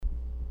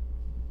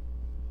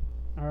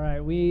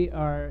right, we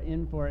are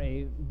in for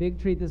a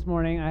big treat this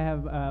morning. I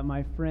have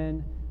my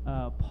friend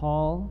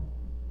Paul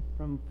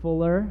from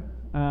Fuller.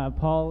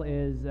 Paul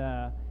is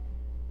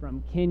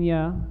from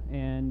Kenya,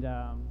 and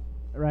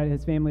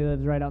his family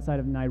lives right outside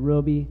of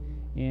Nairobi.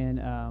 And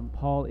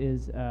Paul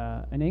is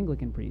an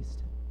Anglican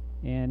priest,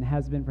 and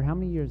has been for how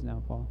many years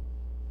now, Paul?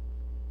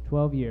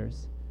 12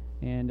 years.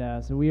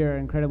 And so we are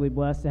incredibly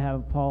blessed to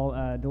have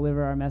Paul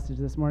deliver our message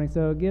this morning.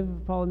 So give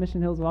Paul at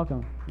Mission Hills a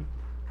welcome.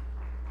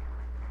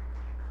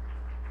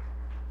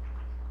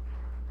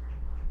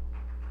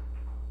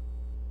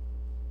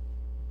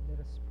 Let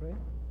us pray.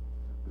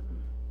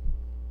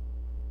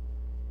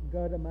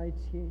 God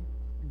Almighty,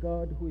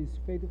 God who is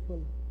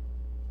faithful,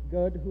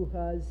 God who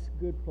has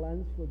good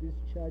plans for this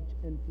church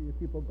and for your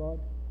people, God,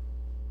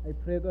 I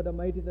pray, God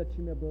Almighty, that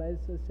you may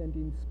bless us and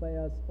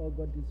inspire us, oh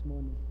God, this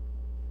morning.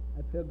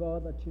 I pray,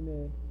 God, that you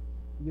may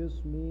use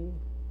me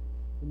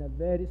in a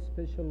very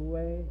special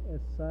way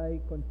as I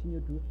continue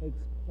to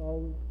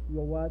expound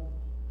your word,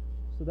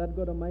 so that,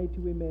 God Almighty,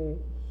 we may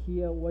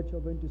hear what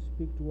you're going to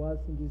speak to us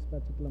in this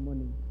particular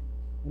morning.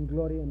 And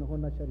glory and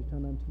honor shall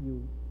return unto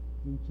you.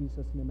 In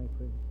Jesus' name I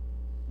pray.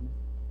 Amen.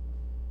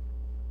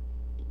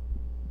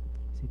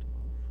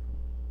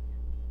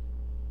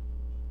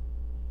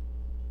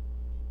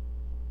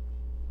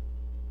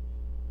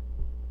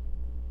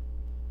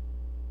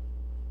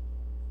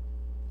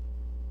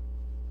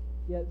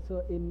 Yeah,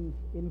 so in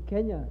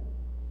Kenya,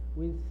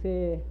 we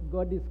say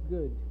God is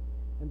good,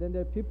 and then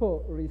the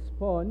people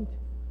respond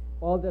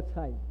all the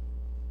time.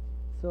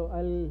 So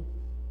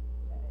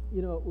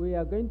we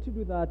are going to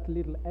do that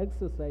little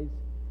exercise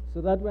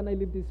so that when I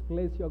leave this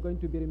place, you're going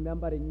to be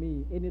remembering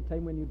me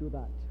anytime when you do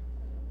that.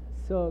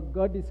 So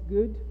God is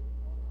good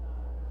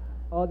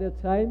all the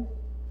time.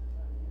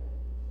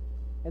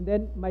 And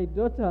then my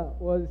daughter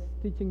was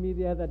teaching me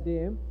the other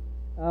day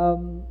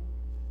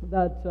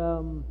that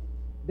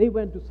they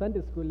went to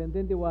Sunday school, and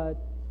then they were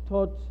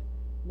taught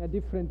in a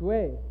different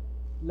way.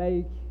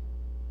 Like,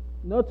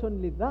 not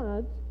only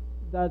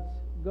that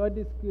God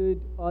is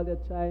good all the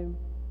time,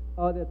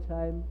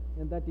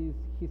 and that is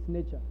his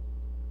nature.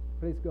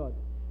 Praise God.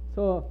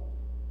 So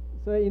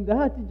in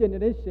that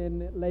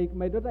generation, like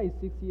my daughter is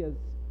 6 years,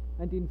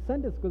 and in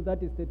Sunday school,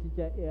 that is the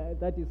teacher.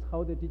 That is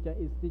how the teacher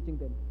is teaching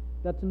them.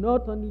 That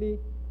not only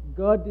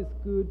God is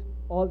good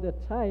all the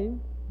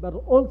time, but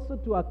also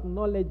to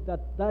acknowledge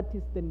that that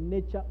is the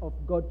nature of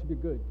God to be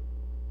good.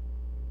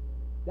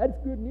 That's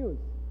good news.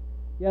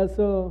 Yeah,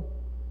 so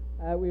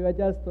we were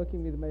just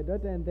talking with my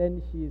daughter, and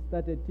then she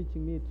started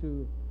teaching me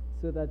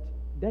so that,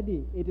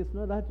 Daddy, it is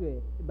not that way,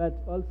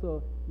 but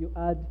also you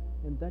add,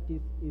 and that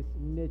is his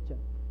nature.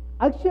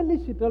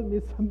 Actually, she told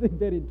me something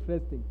very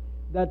interesting,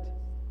 that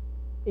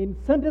in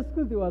Sunday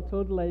school they were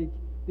told, like,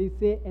 they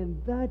say,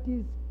 and that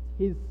is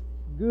his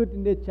good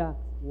nature.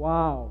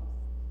 Wow.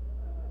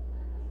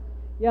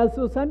 Yeah,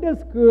 so Sunday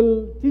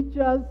school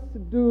teachers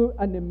do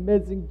an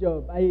amazing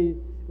job. I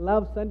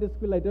love Sunday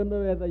school. I don't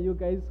know whether you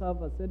guys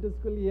have a Sunday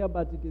school here,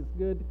 but it is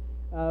good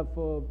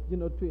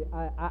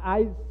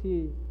I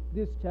see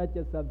this church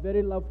as a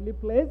very lovely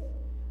place.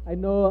 I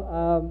know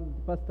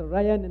Pastor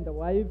Ryan and the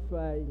wife,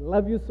 I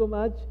love you so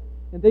much,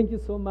 and thank you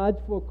so much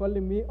for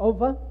calling me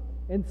over.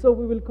 And so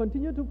we will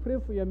continue to pray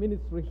for your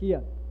ministry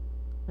here.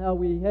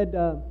 We've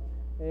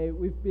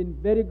been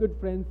very good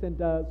friends, and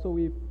so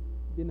we've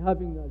been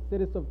having a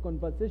series of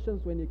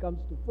conversations. When he comes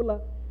to Fuller,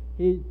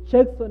 he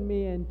checks on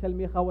me and tell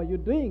me, how are you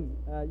doing,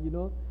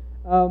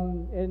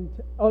 and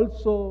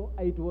also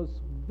it was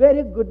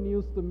very good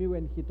news to me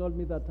when he told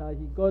me that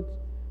he got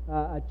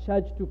a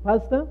church to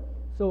pastor.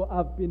 So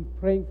I've been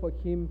praying for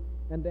him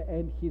and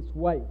his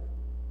wife.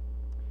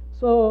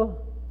 So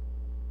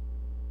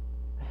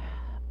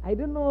I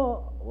don't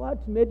know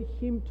what made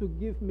him to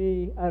give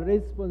me a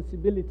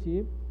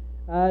responsibility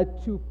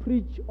to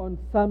preach on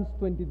Psalms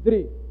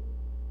 23.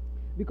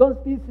 Because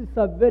this is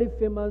a very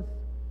famous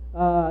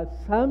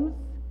Psalms.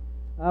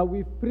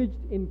 We've preached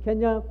in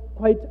Kenya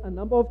quite a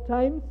number of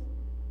times.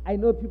 I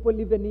know people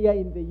even here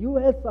in the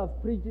U.S.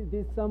 have preached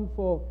this Psalm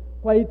for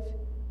quite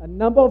a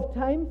number of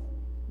times.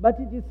 But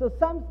it is a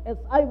Psalm, as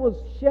I was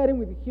sharing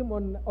with him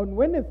on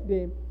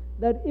Wednesday,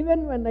 that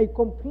even when I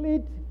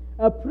complete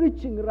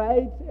preaching,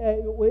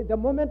 the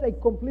moment I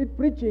complete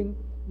preaching,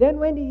 then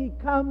when he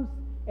comes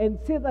and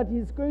says that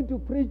he's going to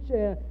preach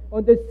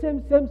on the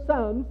same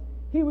Psalms,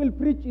 he will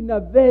preach in a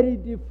very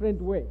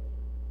different way,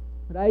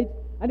 right?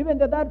 And even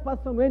that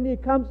person, when he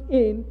comes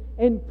in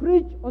and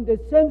preach on the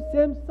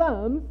same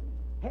Psalms,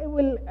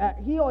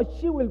 he or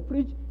she will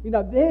preach in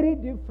a very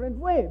different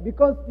way,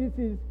 because this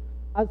is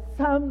a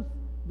Psalms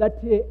that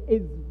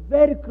is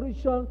very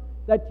crucial,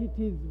 that it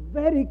is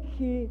very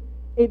key.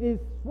 It is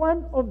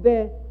one of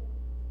the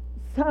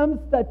Psalms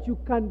that you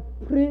can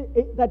pray,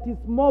 that is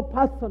more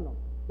personal.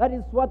 That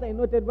is what I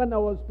noted when I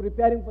was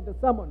preparing for the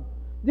sermon.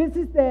 This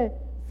is the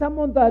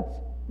sermon that,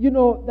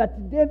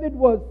 that David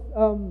was,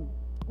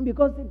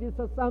 because it is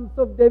a Psalms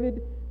of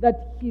David,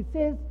 that he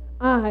says,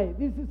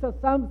 this is a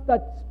Psalms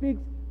that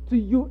speaks to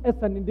you as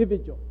an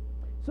individual.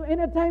 So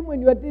anytime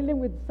when you are dealing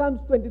with Psalms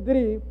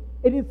 23,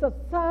 It is a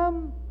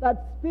psalm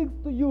that speaks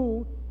to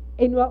you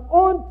in your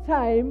own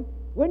time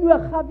when you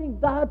are having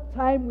that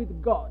time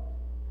with God.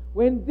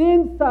 When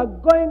things are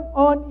going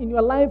on in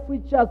your life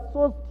which are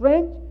so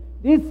strange,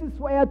 this is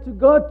where to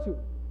go to.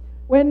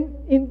 When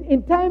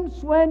in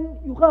times when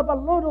you have a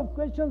lot of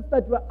questions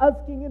that you are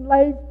asking in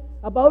life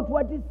about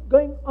what is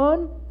going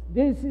on,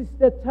 this is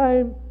the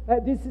time,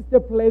 this is the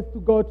place to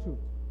go to.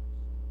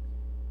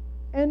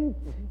 And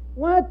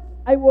what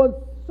I was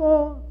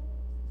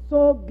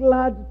so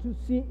glad to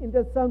see in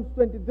the Psalms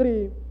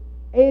 23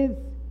 is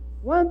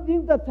one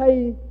thing that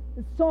I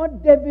saw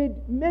David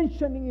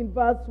mentioning in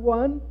verse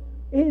 1.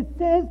 He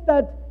says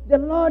that the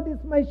Lord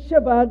is my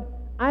shepherd,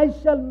 I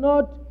shall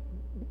not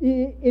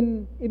be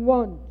in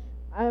want.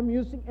 I am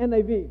using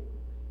NIV.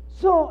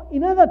 So,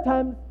 in other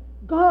times,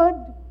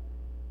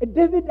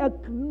 David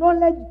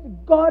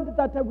acknowledged God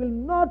that I will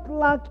not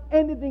lack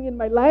anything in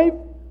my life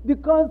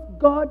because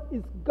God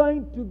is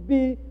going to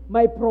be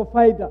my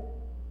provider.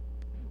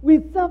 We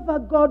serve a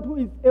God who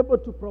is able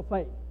to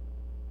provide.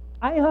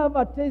 I have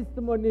a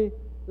testimony,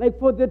 like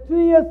for the 2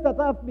 years that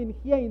I've been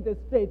here in the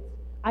States,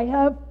 I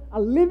have a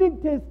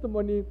living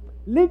testimony,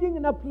 living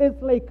in a place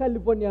like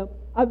California,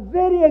 a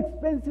very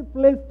expensive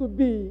place to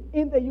be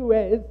in the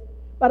U.S.,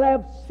 but I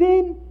have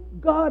seen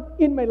God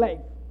in my life.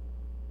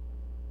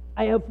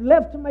 I have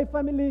left my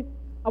family,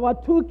 our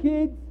 2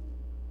 kids,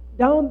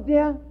 down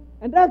there,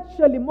 and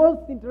actually,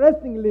 most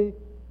interestingly,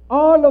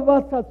 all of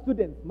us are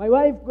students. My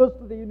wife goes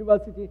to the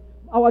university,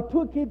 our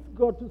 2 kids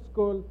go to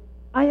school.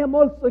 I am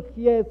also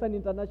here as an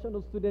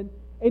international student,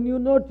 and you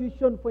know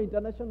tuition for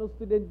international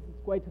students is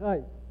quite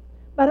high.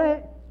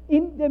 But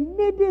in the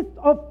midst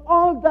of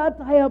all that,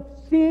 I have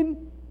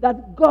seen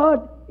that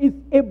God is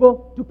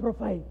able to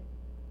provide.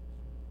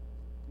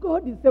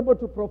 God is able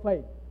to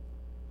provide.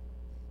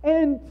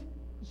 And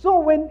so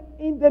when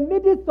in the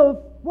midst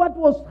of what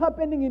was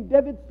happening in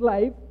David's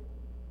life,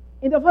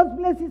 in the first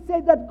place he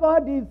said that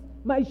God is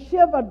my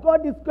shepherd,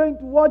 God is going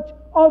to watch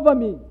over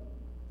me.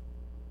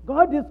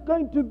 God is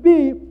going to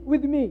be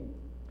with me.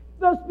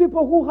 Those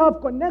people who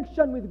have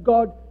connection with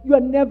God, you are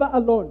never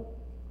alone.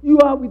 You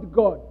are with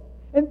God.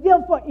 And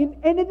therefore, in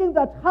anything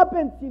that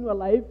happens in your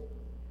life,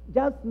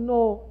 just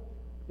know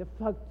the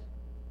fact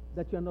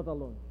that you are not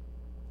alone.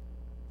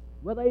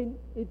 Whether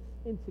it's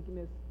in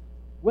sickness,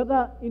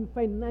 whether in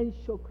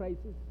financial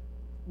crisis,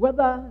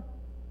 whether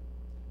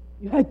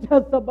you are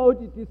just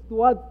about it is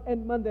towards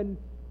end month and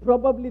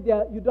probably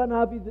you don't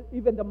have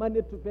even the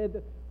money to pay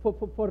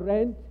for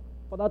rent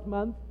for that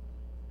month,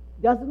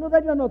 just know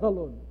that you are not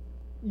alone.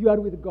 You are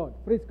with God.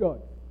 Praise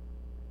God.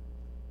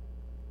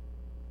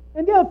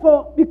 And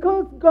therefore,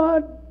 because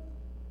God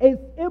is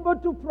able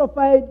to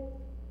provide,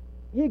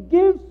 He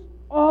gives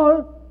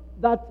all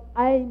that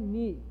I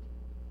need.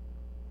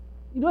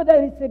 You know,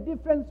 there is a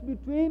difference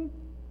between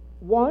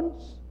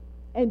wants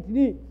and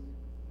needs.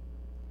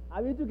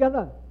 Are we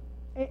together?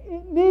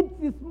 Needs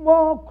is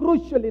more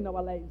crucial in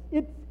our lives.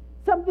 It's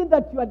something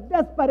that you are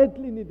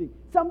desperately needing,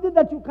 something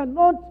that you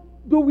cannot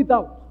do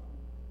without.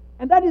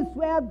 And that is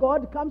where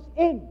God comes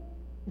in.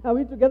 Are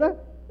we together?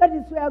 That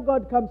is where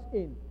God comes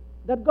in.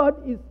 That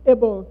God is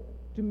able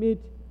to meet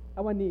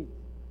our needs.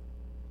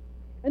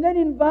 And then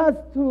in verse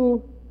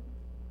 2,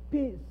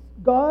 peace.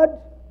 God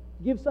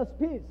gives us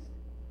peace.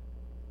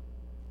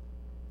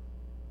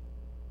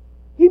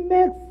 He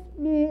makes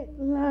me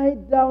lie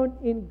down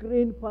in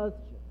green pastures.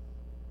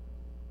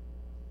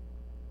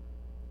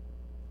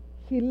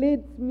 He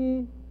leads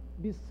me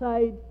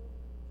beside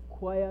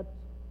quiet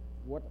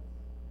waters.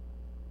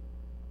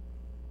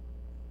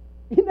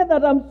 In other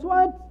terms,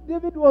 what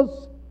David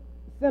was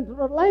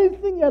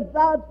centralizing at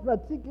that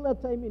particular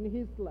time in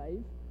his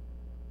life,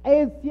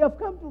 as he have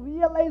come to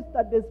realize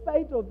that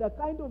despite of the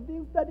kind of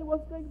things that he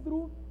was going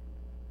through,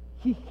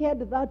 he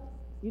had that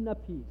inner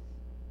peace.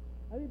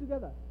 Are we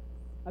together?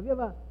 Have you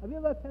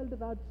ever felt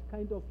that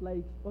kind of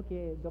like,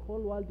 okay, the whole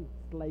world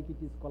is like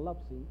it is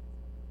collapsing,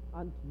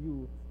 and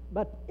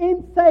but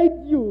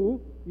inside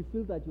you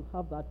feel that you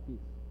have that peace.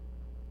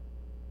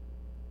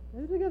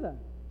 Are we together?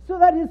 So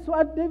that is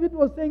what David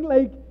was saying,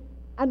 like,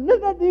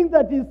 another thing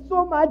that is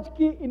so much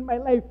key in my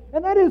life.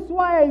 And that is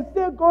why I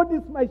say God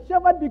is my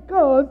shepherd,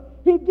 because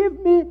He gives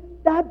me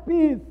that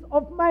peace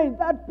of mind,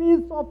 that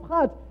peace of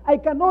heart. I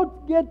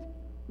cannot get,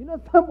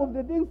 some of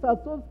the things are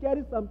so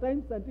scary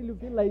sometimes until you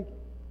feel like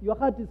your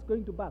heart is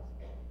going to burst.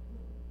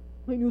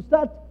 When you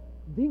start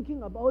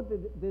thinking about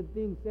the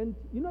things, and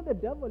the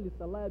devil is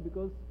a liar,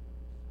 because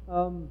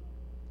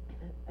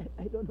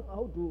I don't know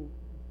how to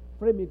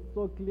frame it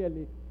so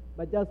clearly,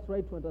 but just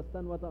try to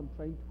understand what I'm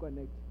trying to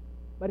connect.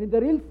 But in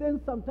the real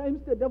sense, sometimes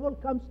the devil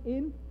comes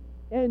in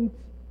and,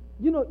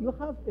 you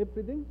have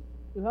everything.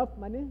 You have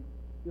money,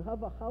 you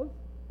have a house,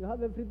 you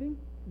have everything.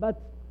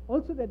 But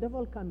also the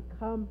devil can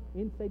come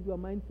inside your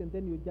minds, and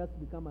then you just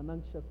become an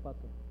anxious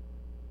person.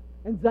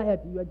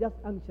 Anxiety, you are just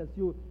anxious.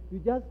 You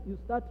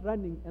start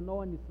running and no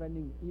one is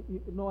running.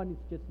 No one is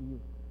chasing you.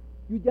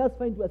 You just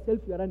find yourself,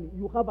 you are running.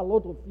 You have a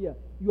lot of fear.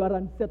 You are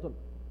unsettled.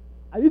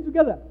 Are you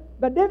together?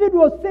 But David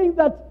was saying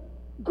that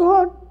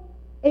God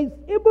is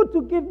able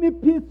to give me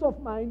peace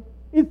of mind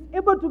is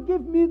able to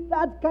give me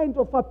that kind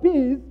of a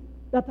peace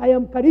that I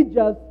am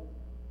courageous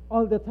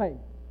all the time.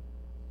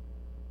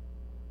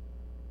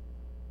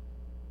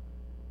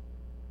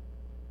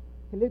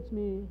 He leads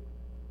me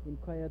in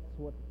quiet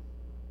waters.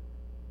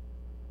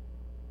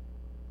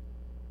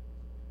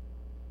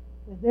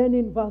 And then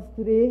in verse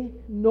 3,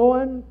 no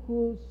one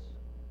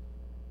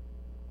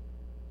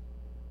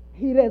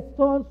he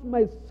restores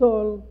my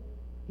soul,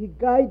 he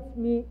guides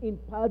me in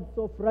paths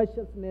of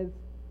righteousness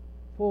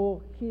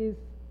for his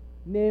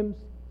name's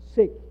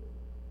sake.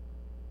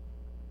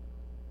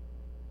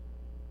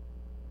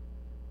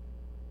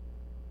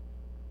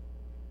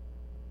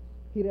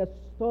 He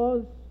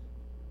restores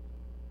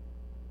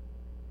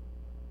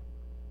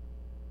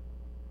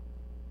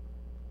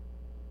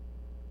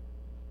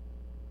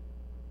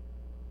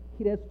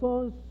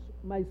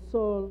my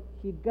soul.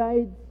 He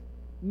guides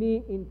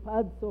me in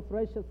paths of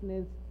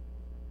righteousness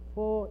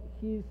for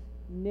his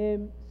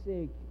name's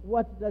sake.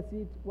 What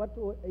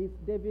is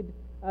David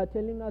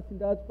telling us in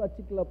that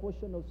particular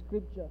portion of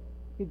scripture?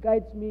 He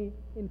guides me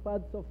in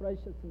paths of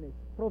righteousness.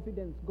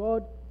 Providence.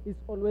 God is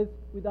always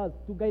with us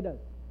to guide us.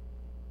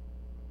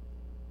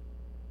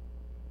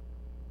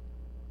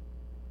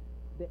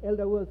 The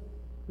elder was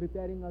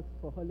preparing us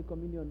for Holy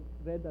Communion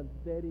read a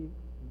very,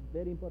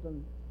 very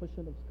important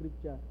portion of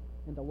scripture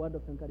and a word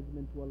of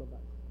encouragement to all of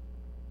us.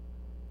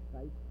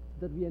 Right?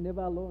 That we are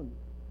never alone.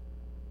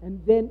 And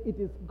then it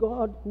is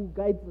God who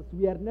guides us.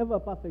 We are never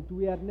perfect.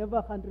 We are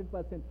never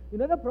 100%. You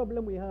know the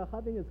problem we are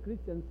having as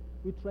Christians?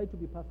 We try to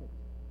be perfect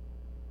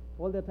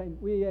all the time.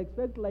 We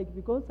expect, like,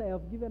 because I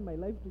have given my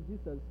life to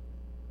Jesus,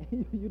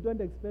 you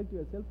don't expect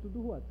yourself to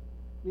do what?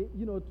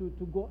 You know,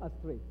 to go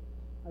astray.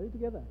 Are we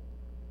together?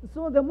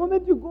 So the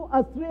moment you go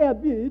astray a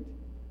bit,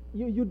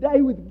 you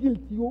die with guilt.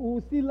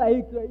 You see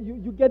like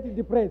you get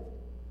depressed.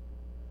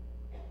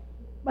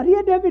 But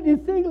here David is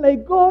saying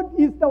like God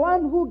is the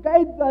one who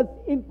guides us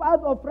in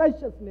path of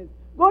righteousness.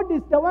 God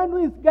is the one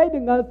who is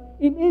guiding us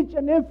in each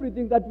and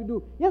everything that we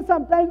do. Yes,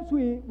 sometimes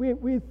we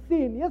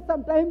sin. Yes,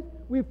 sometimes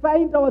we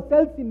find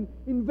ourselves in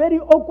very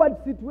awkward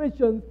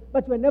situations,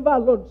 but we're never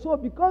alone. So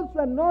because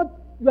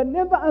you are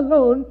never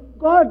alone,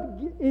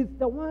 God is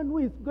the one who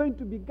is going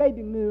to be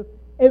guiding you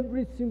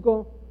every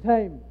single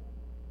time.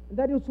 And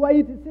that is why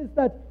it says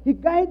that he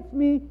guides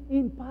me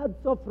in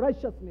paths of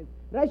righteousness.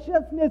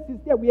 Righteousness is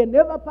there. We are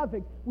never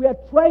perfect. We are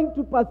trying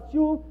to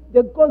pursue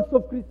the goals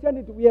of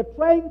Christianity. We are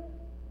trying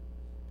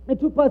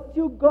to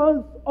pursue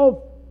goals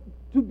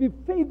to be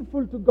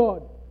faithful to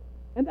God.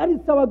 And that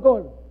is our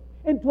goal.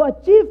 And to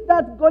achieve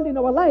that goal in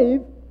our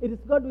life, it is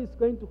God who is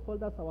going to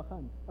hold us our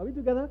hands. Are we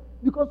together?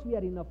 Because we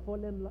are in a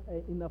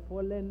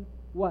fallen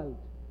world.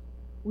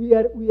 We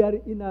are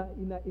in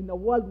a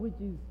world which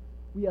is,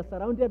 we are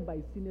surrounded by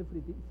sin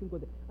every single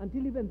day.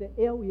 Until even the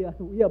air we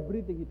are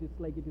breathing, it is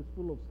like it is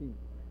full of sin.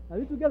 Are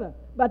we together?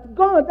 But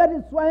God, that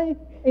is why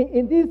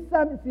in this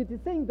psalm it is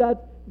saying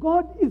that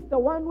God is the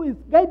one who is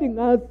guiding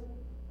us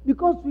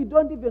because we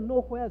don't even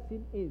know where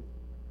sin is.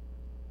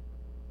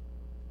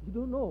 You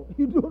don't know.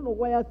 You don't know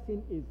where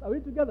sin is. Are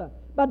we together?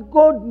 But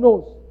God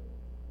knows.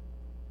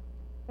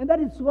 And that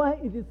is why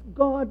it is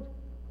God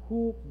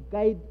who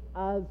guides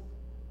us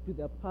to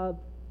the path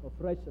of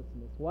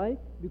righteousness. Why?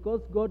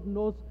 Because God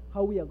knows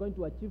how we are going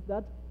to achieve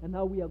that and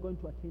how we are going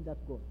to attain that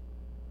goal.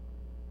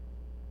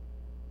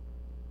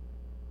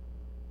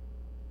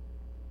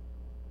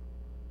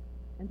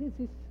 And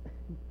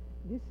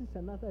this is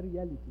another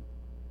reality.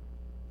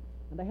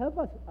 And I have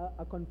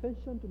a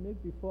confession to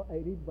make before I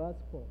read verse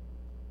 4.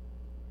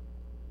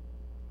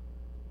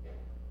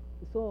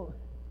 So,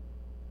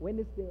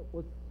 Wednesday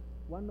was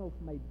one of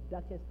my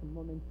darkest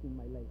moments in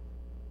my life.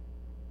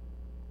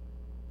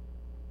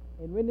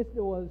 And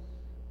Wednesday was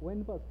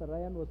when Pastor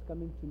Ryan was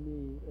coming to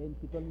me and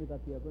he told me that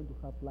we are going to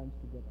have lunch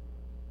together.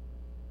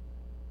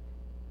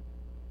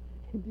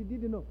 And he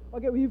didn't know.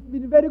 Okay, we've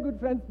been very good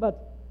friends,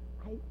 but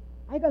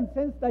I can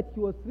sense that he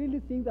was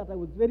really seeing that I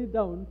was very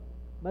down,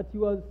 but he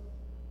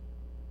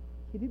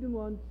didn't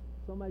want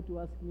somebody to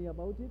ask me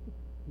about it.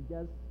 He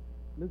just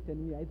looked at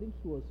me. I think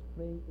he was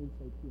praying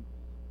inside him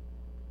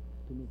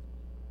to me.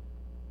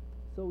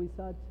 So we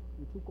sat,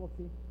 we took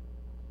coffee,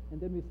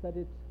 and then we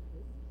started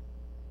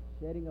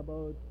sharing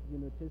about,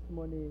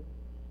 testimony,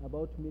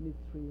 about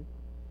ministry.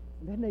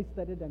 And then I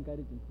started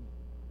encouraging him.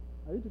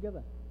 Are we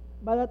together?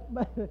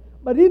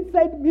 But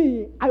inside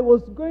me, I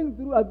was going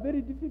through a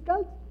very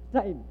difficult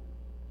time.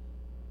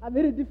 And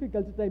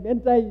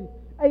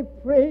I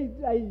prayed,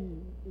 I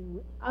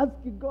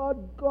asked God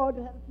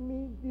help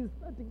me in this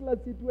particular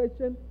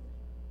situation.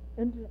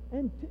 And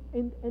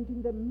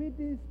in the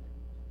midst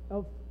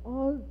of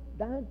all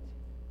that,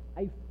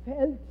 I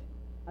felt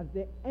at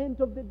the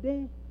end of the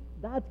day,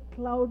 that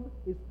cloud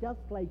is just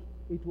like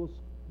it was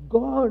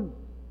gone.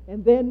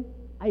 And then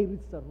I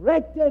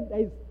resurrected.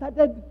 I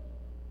started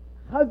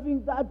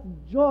having that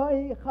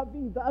joy,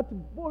 having that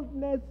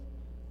boldness.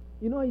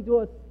 It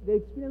was the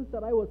experience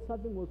that I was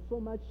having was so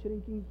much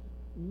shrinking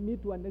me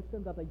to an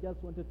extent that I just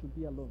wanted to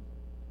be alone.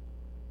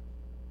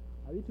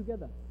 Are we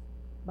together?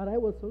 But I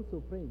was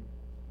also praying.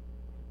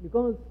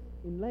 Because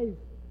in life,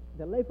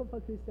 the life of a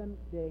Christian,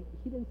 the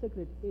hidden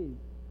secret is,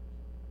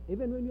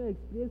 even when you're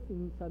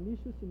experiencing some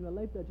issues in your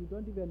life that you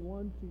don't even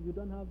want to, you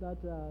don't have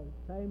that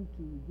time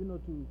to,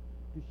 to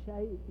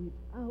share it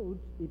out,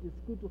 it is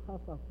good to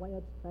have a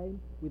quiet time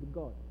with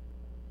God.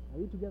 Are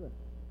we together?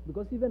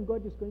 Because even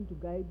God is going to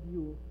guide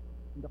you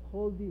in the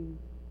whole thing,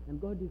 and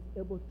God is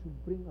able to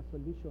bring a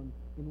solution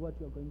in what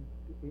you are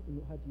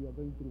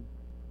going through.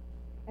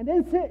 And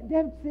then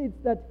David says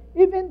that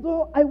even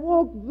though I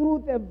walk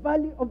through the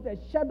valley of the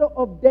shadow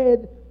of death,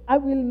 I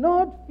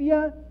will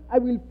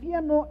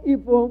fear no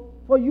evil,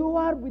 for you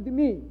are with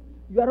me.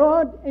 Your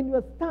rod and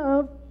your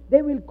staff,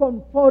 they will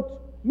comfort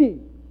me.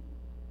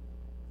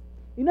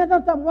 In other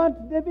words,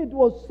 what David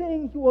was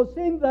saying, he was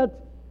saying that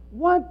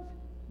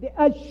the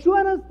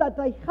assurance that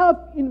I have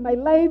in my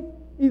life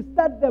is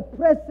that the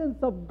presence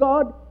of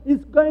God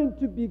is going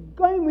to be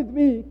going with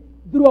me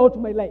throughout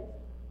my life.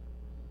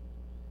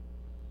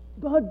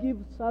 God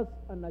gives us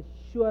an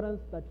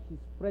assurance that His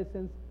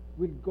presence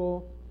will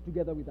go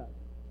together with us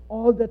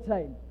all the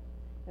time.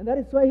 And that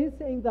is why He's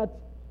saying that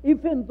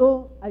even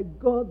though I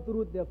go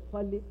through the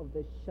valley of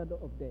the shadow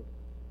of death.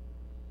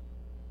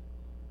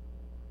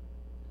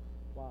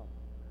 Wow.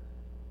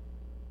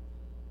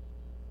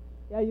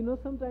 Yeah,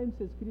 sometimes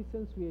as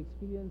Christians we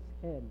experience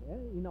hell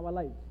in our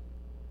lives.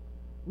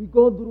 We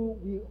go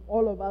through,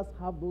 all of us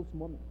have those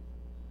moments.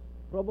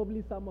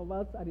 Probably some of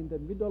us are in the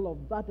middle of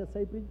that as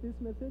I preach this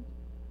message.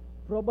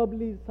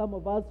 Probably some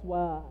of us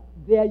were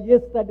there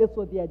yesterday,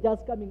 so they are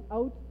just coming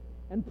out.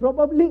 And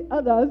probably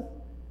others,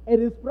 it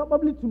is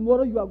probably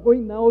tomorrow you are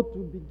going now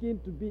to begin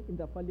to be in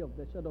the valley of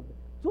the shadow of death.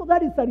 So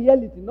that is a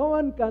reality.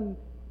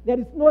 There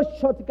is no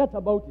shortcut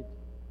about it.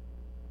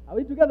 Are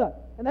we together?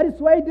 And that is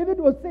why David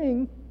was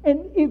saying,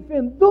 and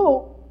even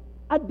though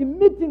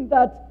admitting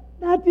that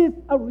is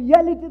a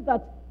reality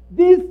that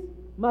this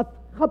must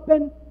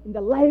happen in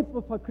the life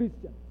of a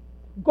Christian,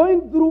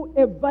 going through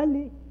a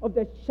valley of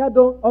the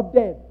shadow of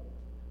death,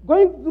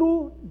 going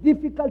through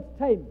difficult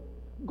times,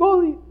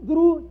 going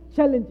through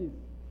challenges,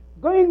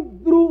 going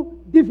through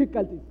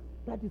difficulties.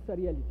 That is a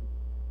reality.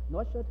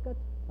 No shortcut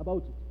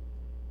about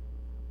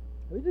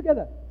it. Are we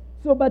together?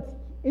 So, but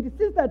it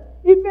says that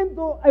even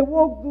though I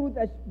walk through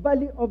the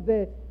valley of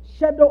the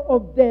shadow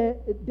of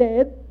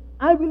death,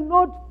 I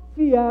will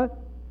fear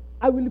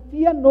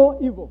no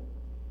evil.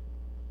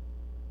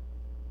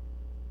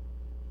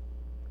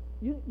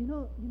 You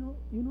know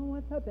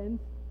what happens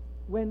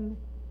when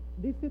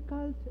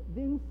difficult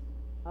things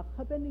are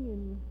happening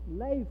in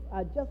life,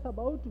 are just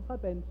about to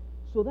happen,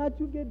 so that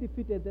you get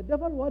defeated. The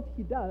devil, what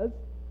he does,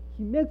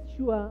 he makes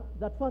sure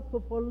that first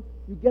of all,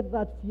 you get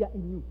that fear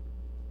in you.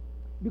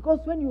 Because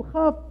when you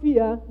have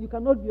fear, you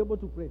cannot be able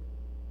to pray.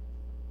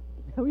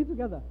 Are we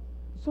together?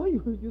 So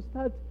you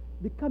start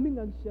becoming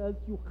anxious,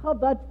 you have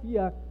that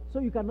fear, so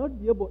you cannot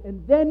be able.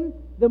 And then,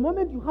 the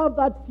moment you have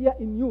that fear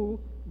in you,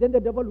 then the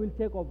devil will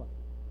take over.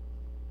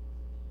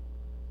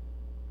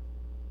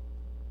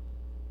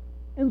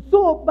 And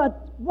so,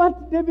 but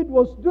what David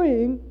was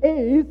doing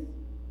is,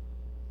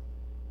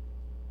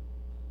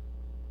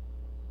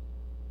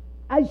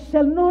 I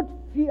shall not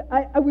fear,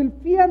 I will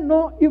fear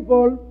no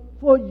evil,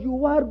 for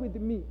you are with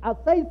me. As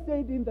I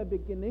said in the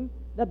beginning,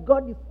 that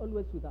God is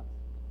always with us.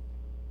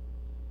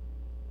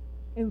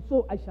 And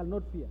so I shall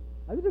not fear.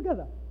 Are we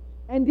together?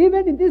 And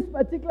even in this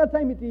particular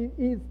time,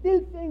 he is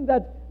still saying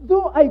that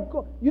though I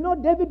go,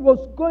 David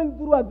was going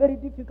through a very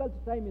difficult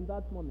time in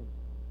that moment.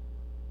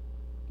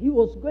 He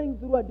was going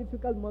through a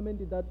difficult moment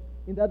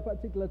in that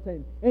particular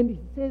time. And he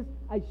says,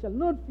 I shall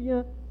not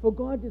fear, for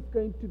God is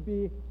going to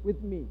be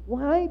with me.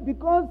 Why?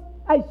 Because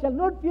I shall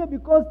not fear,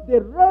 because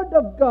the rod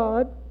of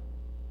God,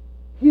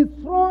 His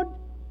rod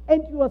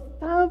and your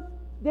staff,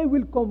 they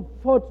will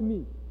comfort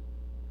me.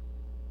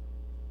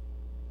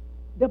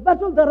 The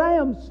battle that I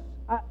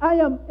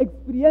am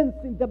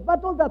experiencing, the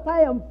battle that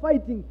I am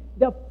fighting,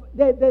 the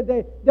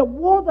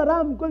war that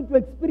I'm going to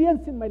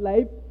experience in my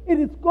life, it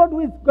is God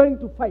who is going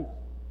to fight.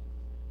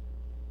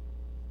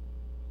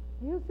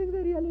 You think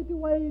the reality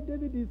why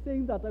David is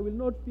saying that I will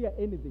not fear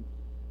anything?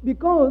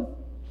 Because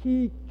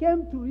he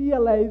came to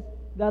realize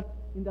that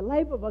in the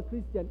life of a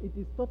Christian, it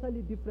is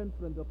totally different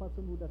from the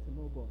person who doesn't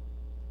know God.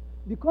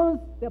 Because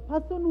the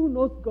person who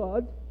knows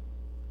God,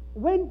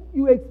 when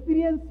you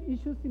experience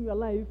issues in your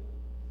life,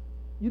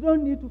 you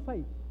don't need to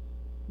fight.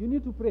 You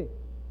need to pray.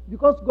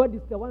 Because God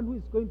is the one who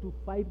is going to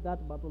fight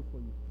that battle for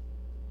you.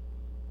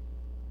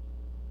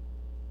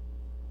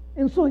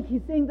 And so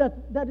he's saying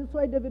that is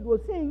why David was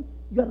saying,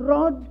 your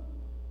rod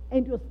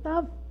and your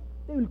staff,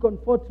 they will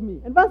comfort me.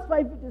 And verse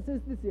 5, it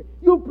says this here,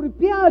 you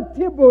prepare a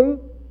table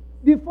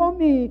before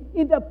me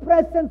in the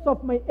presence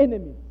of my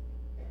enemies.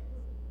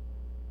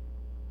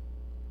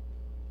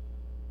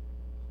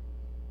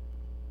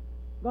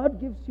 God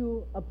gives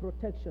you a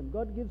protection.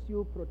 God gives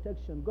you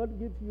protection. God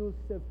gives you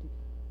safety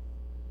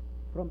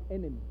from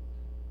enemies.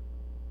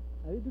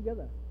 Are you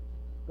together?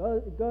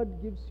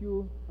 God gives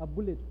you a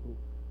bulletproof.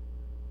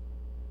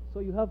 So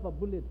you have a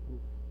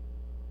bulletproof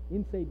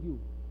inside you.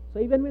 So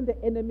even when the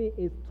enemy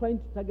is trying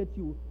to target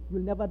you,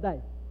 you'll never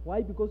die.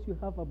 Why? Because you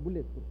have a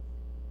bulletproof.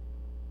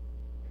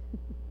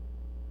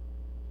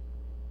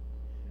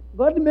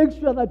 God makes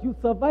sure that you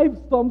survive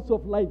storms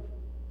of life.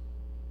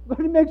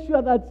 God makes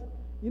sure that,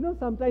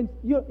 sometimes,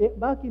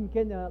 back in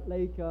Kenya,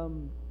 like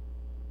in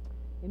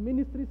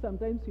ministry,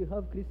 sometimes you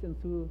have Christians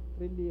who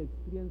really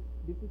experience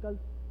difficult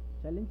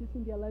challenges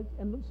in their lives.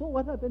 And so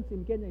what happens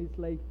in Kenya is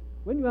like,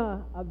 when you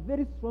are a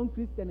very strong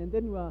Christian and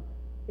then you are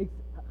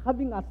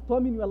having a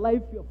storm in your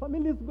life, your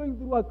family is going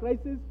through a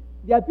crisis,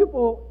 there are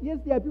people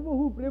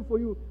who pray for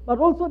you, but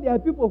also there are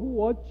people who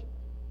watch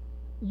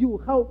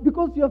you,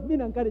 because you have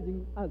been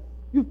encouraging us.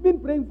 You've been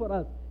praying for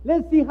us.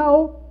 Let's see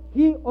how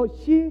he or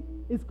she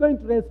is going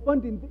to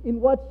respond in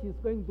what she's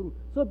going through.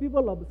 So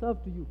people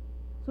observe to you.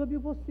 So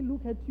people still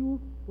look at you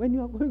when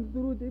you are going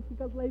through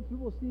difficult life.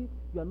 People see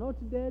you are not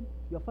dead,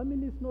 your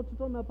family is not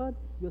torn apart,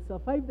 you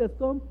survive the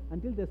storm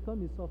until the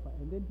storm is over,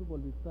 and then people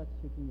will start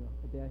shaking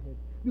their head.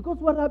 Because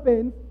what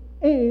happens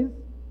is,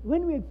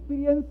 when we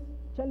experience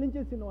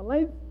challenges in our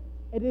lives,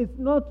 it is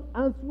not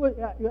us who are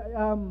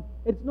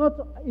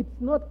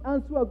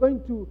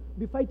going to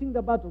be fighting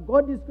the battle.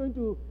 God is going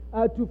to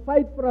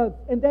fight for us,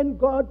 and then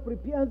God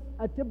prepares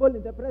a table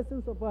in the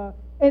presence of our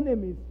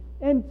enemies.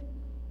 And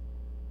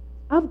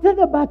after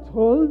the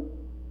battle,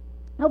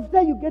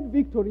 after you get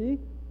victory,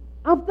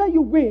 after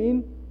you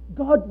win,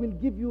 God will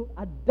give you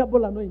a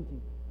double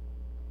anointing.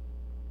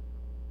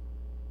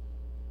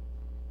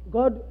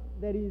 God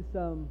is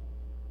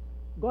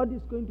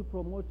going to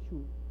promote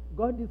you.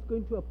 God is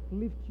going to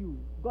uplift you.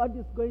 God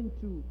is going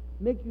to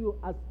make you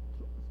as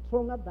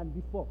stronger than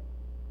before.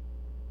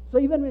 So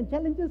even when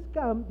challenges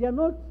come, they are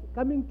not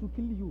coming to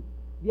kill you.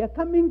 They are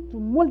coming to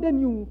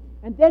molden you.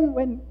 And then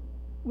when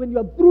you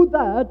are through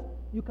that,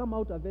 you come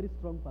out a very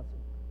strong person.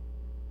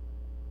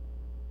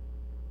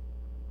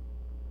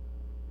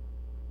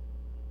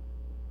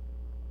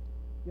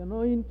 You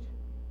anoint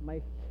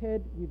my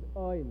head with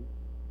oil.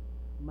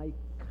 My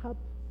cup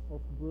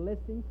of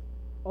blessings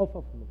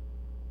overflow.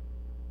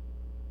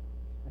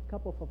 A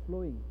cup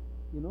overflowing,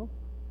 until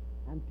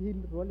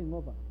rolling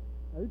over.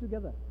 Are you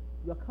together?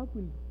 Your cup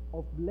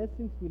of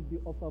blessings will be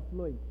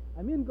overflowing.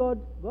 I mean,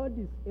 God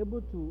is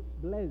able to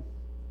bless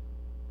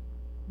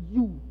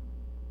you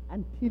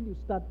until you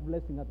start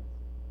blessing others.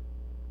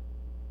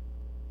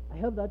 I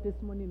have that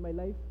testimony in my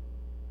life.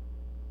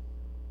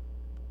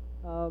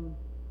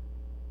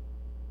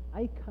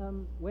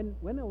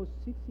 When I was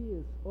 6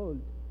 years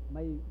old,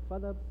 my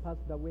father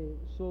passed away,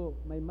 so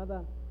my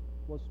mother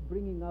was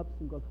bringing up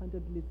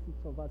single-handedly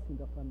 6 of us in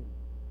the family.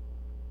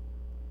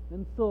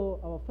 And so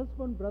our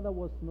firstborn brother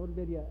was not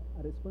very a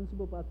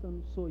responsible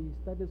person, so he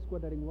started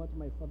squandering what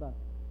my father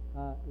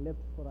left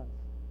for us.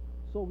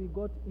 So we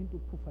got into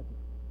poverty.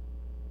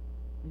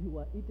 We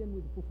were eaten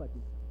with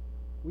poverty.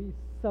 We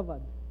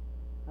suffered.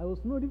 I was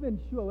not even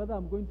sure whether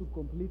I'm going to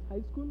complete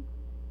high school.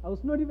 I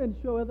was not even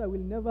sure whether I will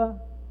never,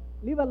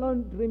 leave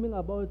alone dreaming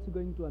about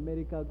going to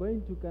America,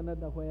 going to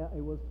Canada where I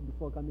was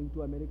before coming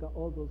to America,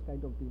 all those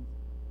kind of things.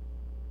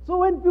 So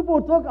when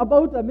people talk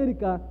about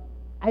America,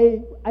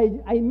 I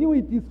knew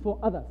it is for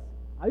others.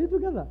 Are you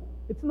together?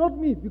 It's not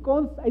me,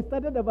 because I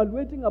started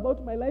evaluating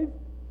about my life,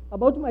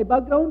 about my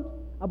background,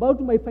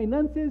 about my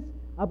finances,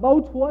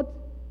 about what.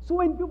 So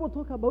when people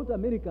talk about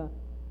America,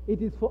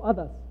 it is for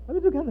others. Are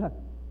you together?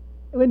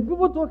 When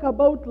people talk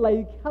about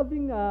like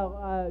having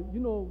a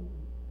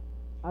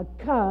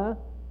car,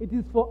 it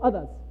is for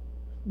others.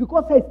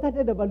 Because I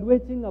started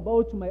evaluating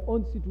about my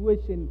own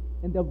situation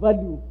and the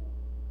value,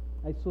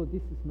 I saw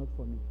this is not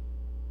for me.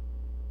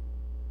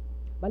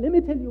 But let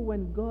me tell you,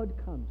 when God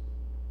comes,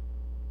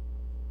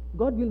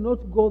 God will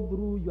not go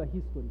through your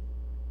history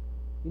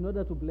in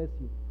order to bless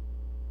you.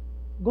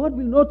 God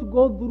will not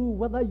go through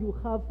whether you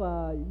have,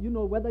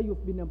 whether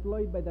you've been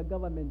employed by the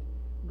government,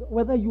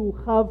 whether you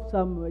have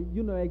some,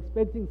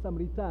 expecting some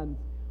returns,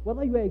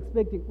 whether you are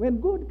expecting. When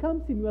God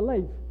comes in your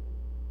life,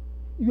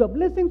 your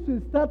blessings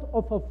will start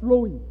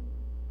overflowing,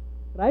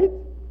 right?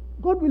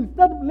 God will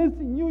start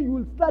blessing you. You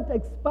will start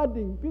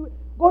expanding.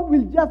 God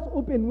will just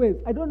open ways.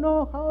 I don't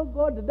know how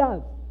God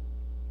does.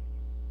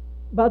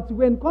 But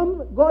when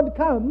God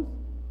comes,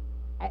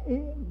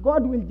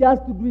 God will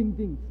just doing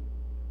things.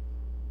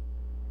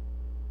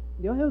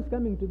 The way I was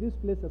coming to this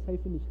place as I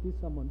finished this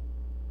sermon,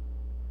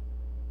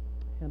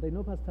 and I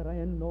know Pastor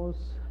Ryan knows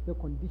the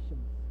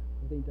conditions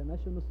of the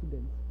international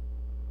students,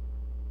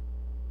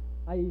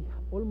 I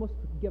almost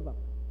gave up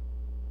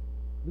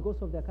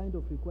because of the kind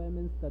of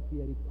requirements that we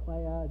are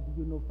required,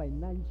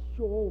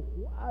 financial,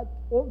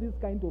 all these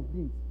kind of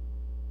things.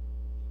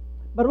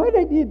 But what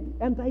I did,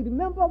 and I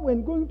remember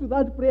when going to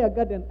that prayer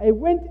garden, I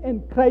went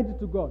and cried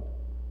to God.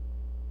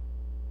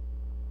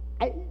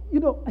 Have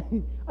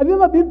you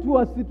ever been to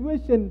a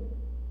situation?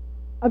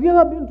 Have you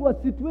ever been to a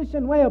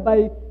situation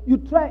whereby you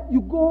try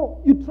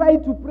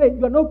to pray,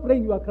 you are not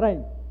praying, you are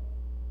crying?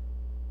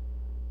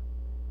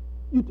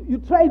 You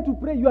try to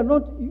pray, your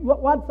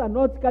words are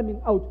not coming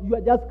out, you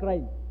are just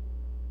crying.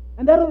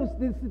 And that was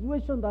the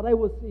situation that I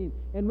was in.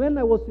 And when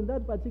I was in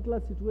that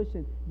particular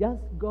situation, just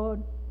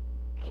God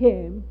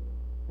came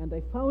and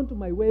I found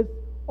my ways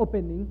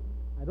opening.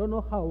 I don't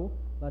know how,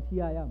 but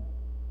here I am.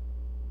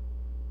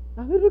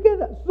 Are we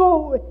together?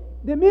 So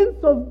the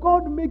means of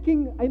God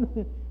making,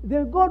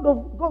 the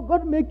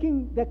God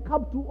making the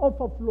cup to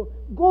overflow,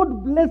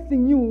 God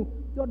blessing you.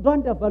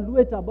 Don't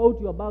evaluate about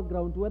your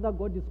background, whether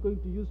God is going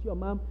to use your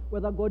mom,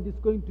 whether God is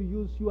going to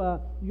use your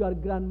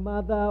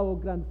grandmother or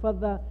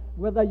grandfather,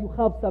 whether you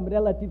have some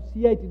relatives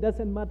here. It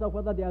doesn't matter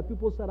whether there are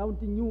people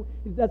surrounding you.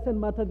 It doesn't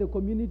matter the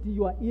community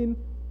you are in.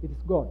 It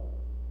is God.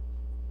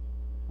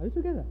 Are you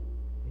together?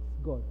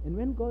 It's God. And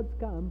when God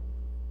comes,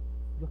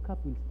 your cup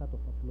will start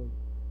overflowing.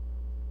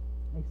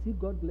 I see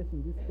God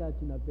blessing this church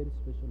in a very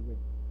special way.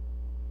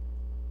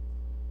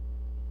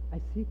 I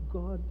see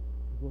God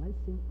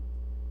blessing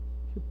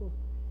people,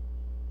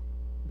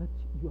 that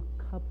your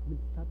cup will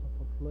start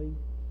overflowing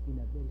in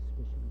a very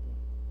special way.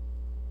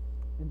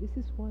 And this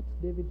is what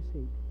David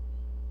said,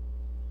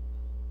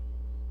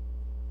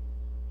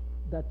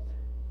 that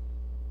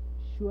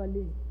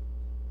surely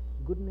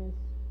goodness,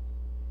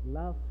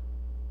 love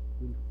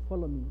will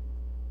follow me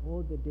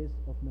all the days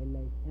of my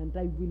life, and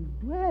I will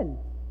dwell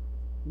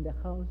in the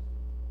house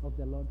of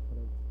the Lord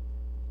forever,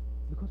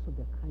 because of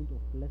the kind of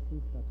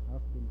blessings that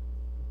have been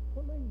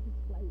following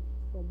this life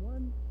from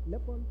one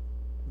level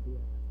to the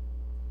other.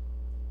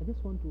 I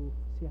just want to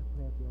say a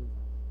prayer to all of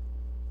us.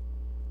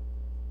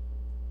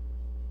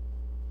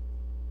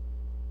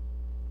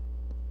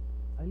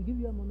 I'll give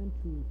you a moment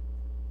to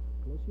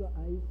close your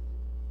eyes,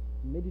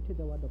 meditate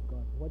the word of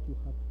God, what you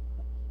have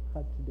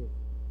heard today.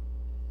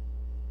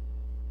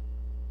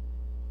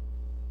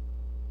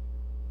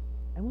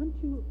 I want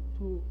you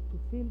to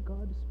feel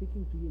God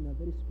speaking to you in a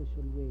very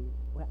special way,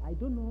 where I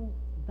don't know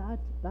that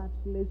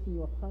place in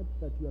your heart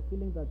that you are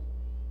feeling that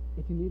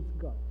it needs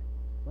God.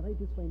 Whether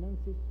it is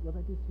finances, whether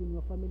it is in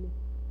your family,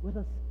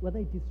 whether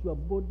it is your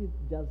body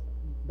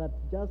that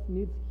just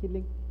needs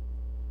healing,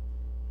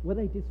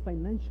 whether it is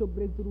financial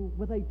breakthrough,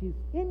 whether it is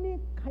any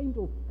kind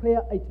of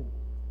prayer item,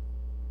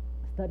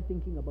 start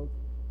thinking about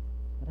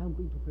it. And I'm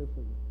going to pray for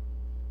you.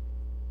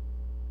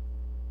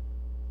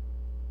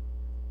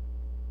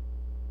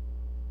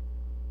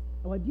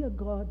 Our dear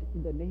God,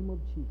 in the name of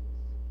Jesus,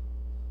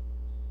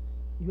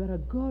 you are a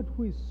God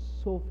who is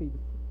so faithful.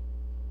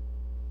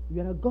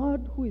 You are a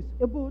God who is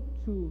able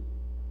to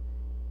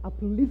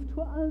uplift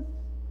us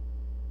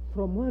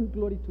from one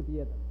glory to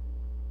the other.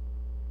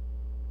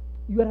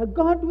 You are a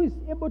God who is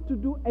able to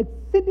do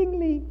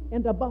exceedingly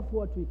and above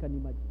what we can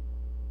imagine.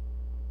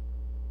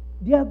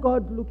 Dear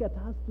God, look at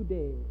us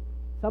today.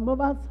 Some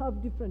of us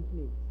have different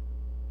needs.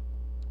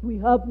 We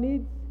have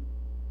needs,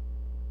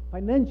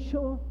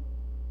 financial.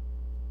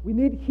 We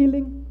need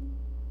healing.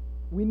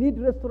 We need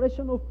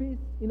restoration of peace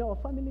in our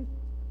families.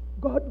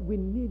 God, we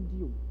need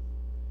you.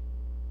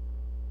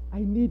 I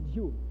need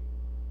you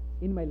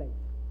in my life.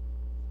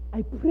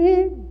 I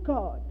pray,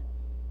 God,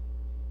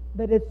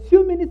 that as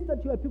you minister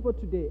to your people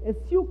today, as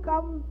you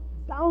come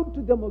down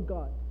to them, oh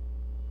God,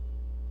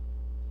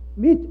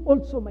 meet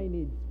also my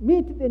needs.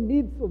 Meet the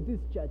needs of this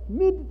church.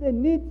 Meet the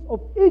needs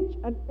of each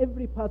and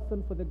every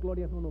person for the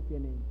glory and honor of your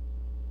name.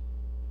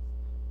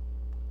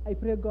 I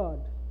pray,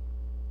 God,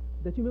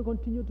 that you may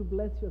continue to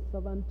bless your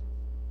servant,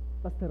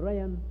 Pastor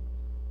Ryan,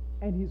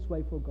 and his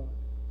wife, oh God.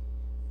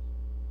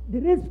 The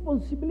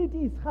responsibility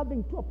is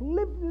having to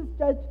uplift this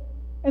church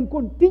and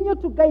continue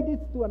to guide it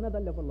to another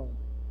level, Lord.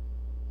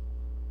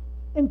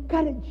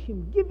 Encourage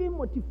him, give him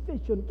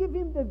motivation, give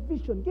him the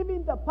vision, give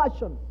him the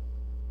passion.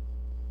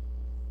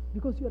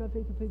 Because you are a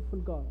faithful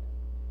God.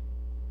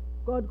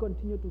 God,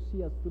 continue to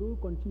see us through,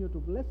 continue to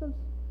bless us,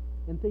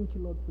 and thank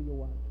you, Lord, for your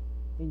word.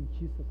 In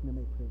Jesus' name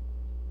I pray.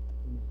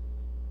 Amen.